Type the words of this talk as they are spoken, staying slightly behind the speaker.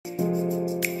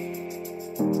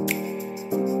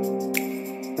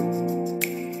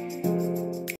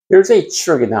Here's a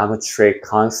trigonometric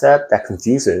concept that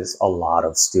confuses a lot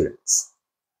of students.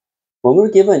 When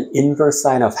we're given inverse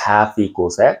sine of half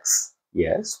equals x,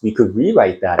 yes, we could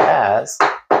rewrite that as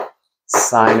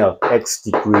sine of x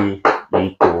degree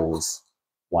equals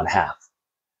 1/2.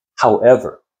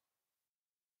 However,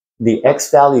 the x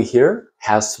value here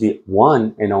has to be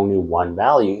one and only one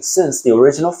value, since the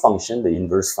original function, the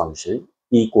inverse function,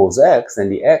 equals x,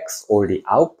 and the x, or the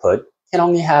output, can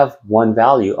only have one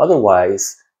value.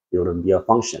 Otherwise, it wouldn't be a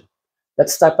function.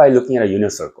 Let's start by looking at a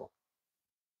unit circle.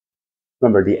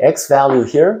 Remember, the x value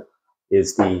here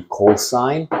is the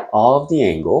cosine of the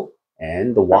angle,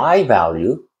 and the y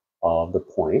value of the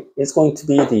point is going to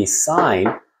be the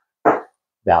sine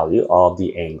value of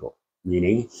the angle.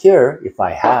 Meaning here, if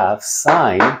I have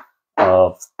sine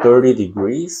of 30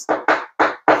 degrees,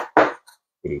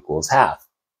 it equals half.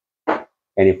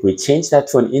 And if we change that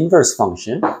to an inverse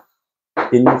function,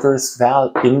 inverse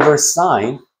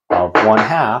sine of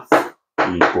 1/2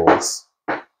 equals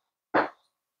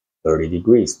 30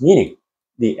 degrees, meaning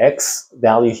the x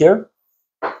value here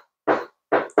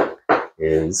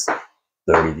is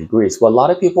 30 degrees. What a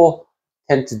lot of people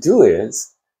tend to do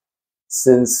is,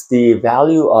 since the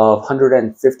value of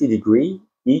 150 degree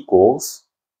equals,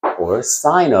 or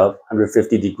sine of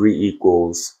 150 degree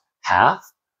equals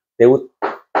half, they would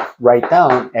write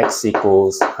down x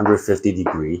equals 150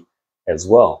 degree as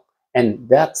well. And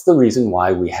that's the reason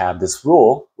why we have this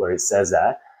rule where it says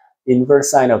that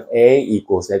inverse sine of a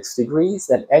equals x degrees,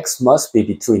 then x must be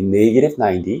between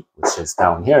 -90, which is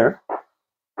down here,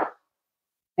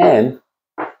 and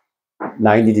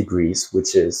 90 degrees,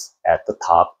 which is at the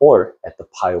top or at the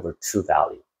pi over 2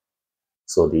 value.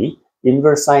 So the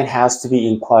inverse sine has to be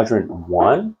in quadrant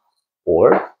 1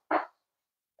 or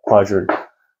quadrant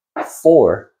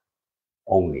 4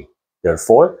 only.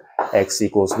 Therefore, x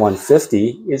equals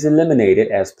 150 is eliminated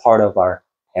as part of our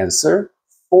answer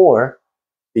for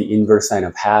the inverse sine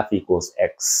of half equals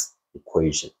x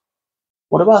equation.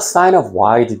 What about sine of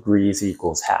y degrees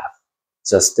equals half?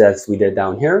 Just as we did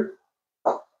down here,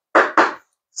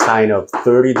 sine of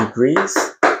 30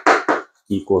 degrees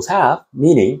equals half,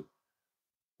 meaning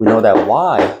we know that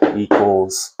y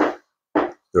equals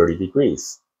 30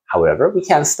 degrees. However, we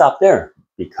can't stop there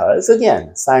because,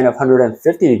 again, sine of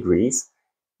 150 degrees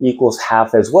equals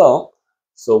half as well.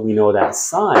 So we know that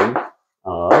sine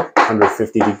of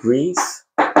 150 degrees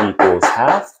equals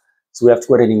half. So we have to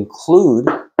go ahead and include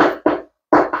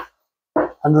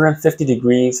 150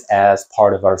 degrees as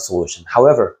part of our solution.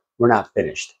 However, we're not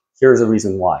finished. Here's the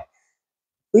reason why.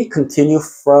 We continue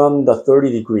from the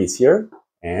 30 degrees here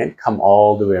and come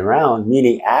all the way around,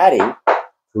 meaning adding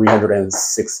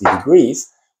 360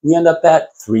 degrees, we end up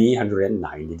at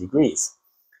 390 degrees.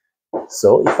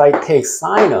 So if I take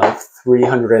sine of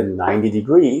 390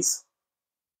 degrees,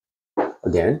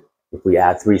 again, if we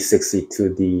add 360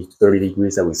 to the 30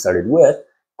 degrees that we started with,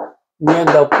 we end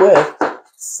up with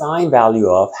sine value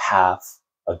of half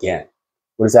again.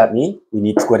 What does that mean? We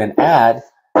need to go ahead and add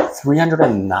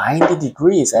 390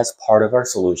 degrees as part of our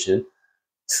solution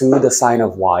to the sine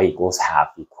of y equals half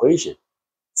equation.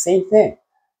 Same thing.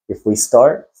 If we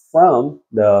start from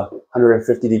the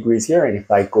 150 degrees here, and if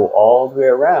I go all the way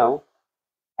around,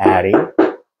 adding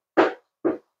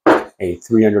a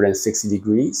 360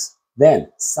 degrees,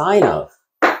 then sine of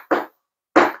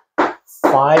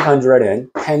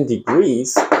 510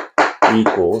 degrees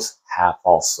equals half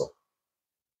also.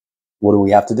 What do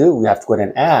we have to do? We have to go ahead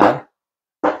and add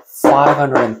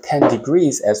 510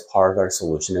 degrees as part of our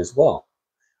solution as well.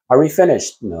 Are we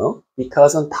finished? No,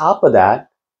 because on top of that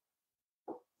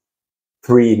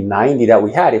 390 that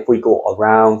we had, if we go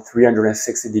around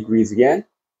 360 degrees again,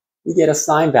 we get a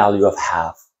sine value of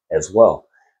half as well.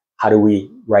 How do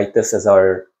we write this as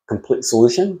our complete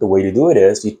solution? The way to do it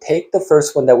is you take the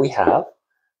first one that we have,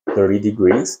 30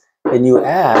 degrees, and you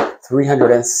add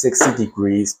 360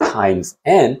 degrees times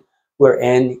n, where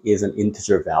n is an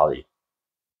integer value.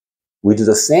 We do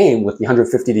the same with the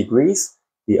 150 degrees,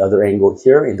 the other angle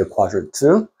here in the quadrant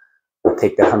 2. We'll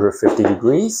take that 150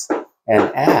 degrees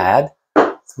and add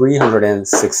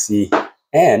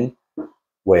 360n,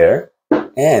 where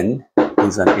n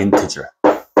is an integer.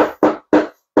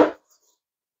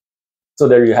 So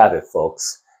there you have it,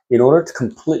 folks. In order to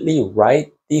completely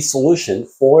write the solution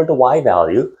for the y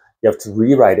value, you have to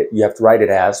rewrite it. You have to write it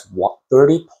as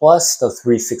 30 plus the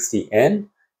 360n,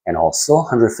 and also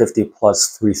 150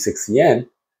 plus 360n,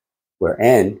 where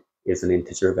n is an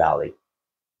integer value.